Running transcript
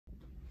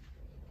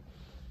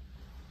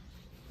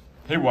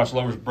Hey Watch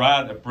Lovers,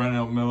 Brad at Brent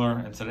L. Miller,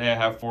 and today I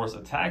have for us a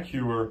tag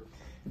Heuer.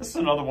 This is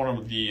another one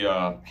of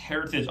the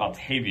Heritage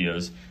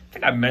Autavias. I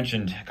think I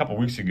mentioned a couple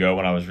weeks ago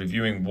when I was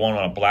reviewing one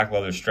on a black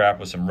leather strap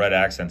with some red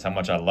accents how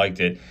much I liked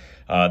it.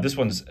 This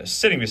one's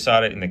sitting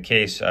beside it in the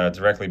case,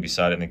 directly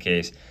beside it in the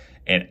case.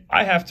 And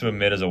I have to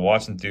admit, as a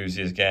watch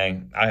enthusiast,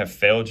 gang, I have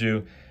failed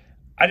you.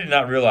 I did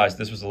not realize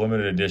this was a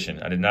limited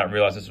edition. I did not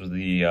realize this was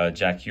the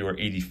Jack Heuer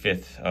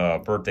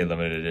 85th birthday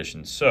limited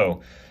edition.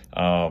 So,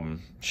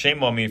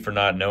 shame on me for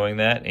not knowing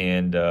that,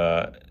 and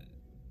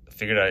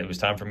figured it was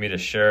time for me to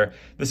share.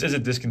 This is a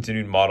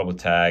discontinued model with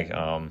tag,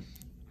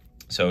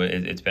 so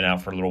it's been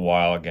out for a little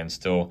while. Again,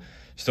 still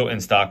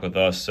in stock with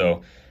us.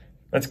 So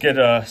let's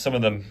get some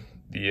of the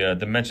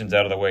dimensions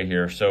out of the way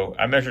here. So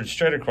I measured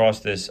straight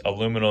across this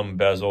aluminum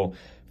bezel,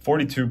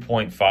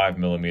 42.5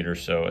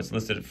 millimeters. So it's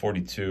listed at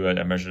 42.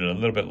 I measured it a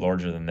little bit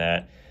larger than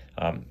that.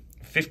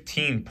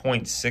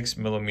 15.6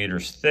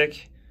 millimeters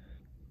thick,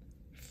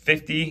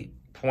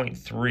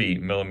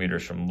 50.3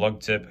 millimeters from lug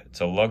tip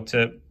to lug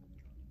tip.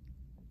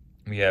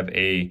 We have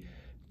a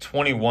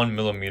 21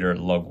 millimeter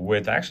lug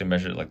width. I actually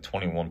measured it like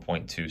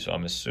 21.2, so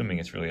I'm assuming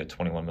it's really a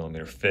 21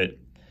 millimeter fit.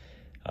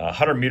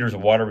 100 meters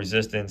of water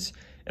resistance,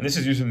 and this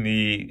is using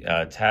the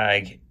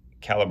tag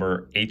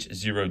caliber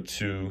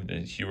H02,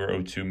 the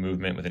Heuer 02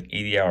 movement with an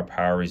 80-hour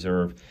power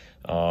reserve.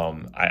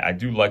 I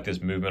do like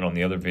this movement. On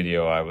the other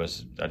video, I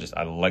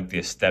like the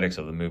aesthetics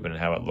of the movement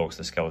and how it looks,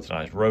 the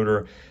skeletonized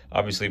rotor.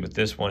 Obviously, with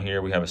this one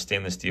here, we have a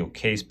stainless steel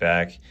case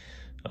back.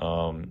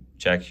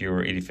 Jack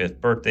Heuer 85th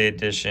birthday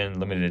edition,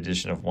 limited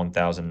edition of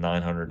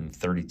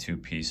 1,932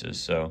 pieces.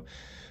 So,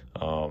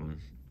 a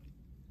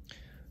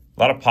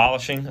lot of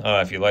polishing.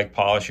 If you like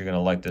polish, you're going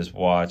to like this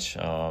watch.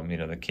 You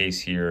know, the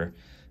case here,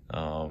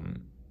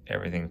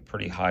 everything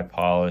pretty high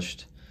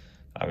polished.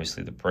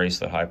 Obviously, the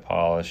bracelet high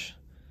polish.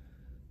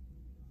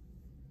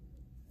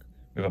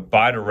 We have a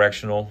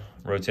bi-directional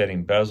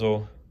rotating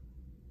bezel.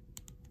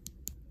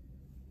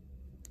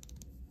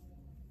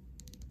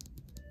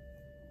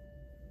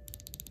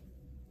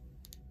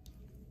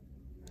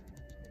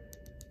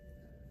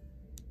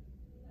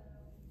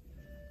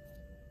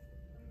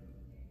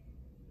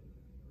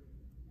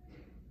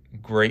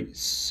 Great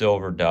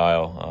silver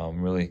dial.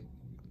 Really,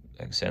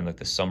 like I said, like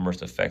the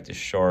sunburst effect is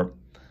sharp.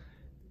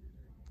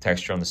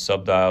 Texture on the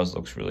subdials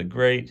looks really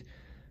great.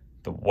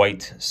 The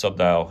white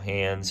subdial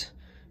hands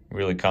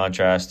really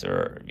contrast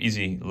or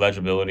easy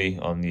legibility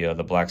on the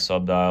black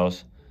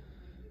subdials.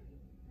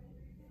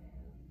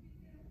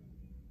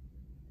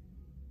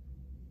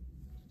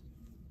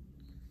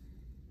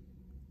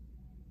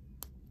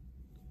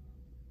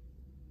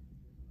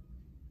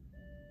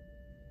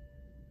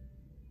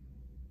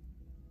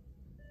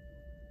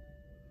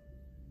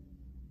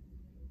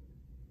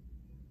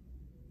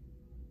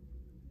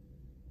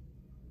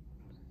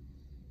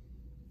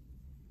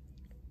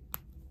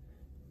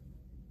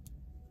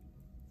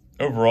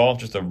 Overall,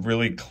 just a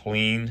really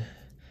clean,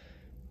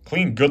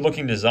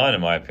 good-looking design,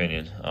 in my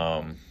opinion.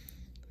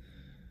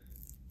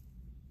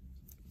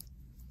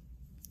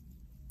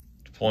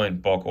 Deploying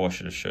buckle, I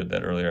should have showed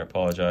that earlier. I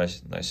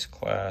apologize. Nice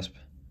clasp.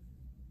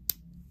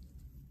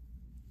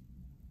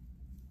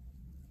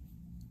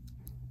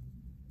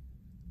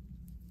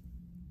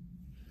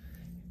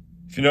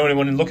 If you know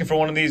anyone looking for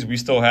one of these, we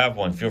still have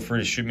one. Feel free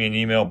to shoot me an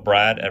email,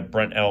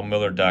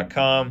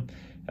 brad@brentlmiller.com.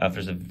 If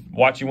there's a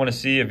watch you want to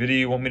see, a video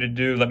you want me to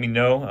do, let me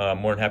know. I'm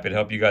more than happy to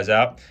help you guys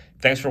out.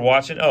 Thanks for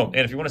watching. Oh,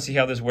 and if you want to see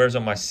how this wears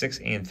on my 6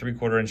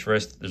 3/4 inch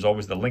wrist, there's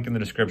always the link in the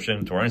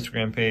description to our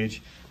Instagram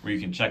page where you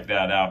can check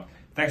that out.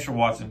 Thanks for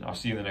watching. I'll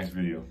see you in the next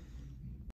video.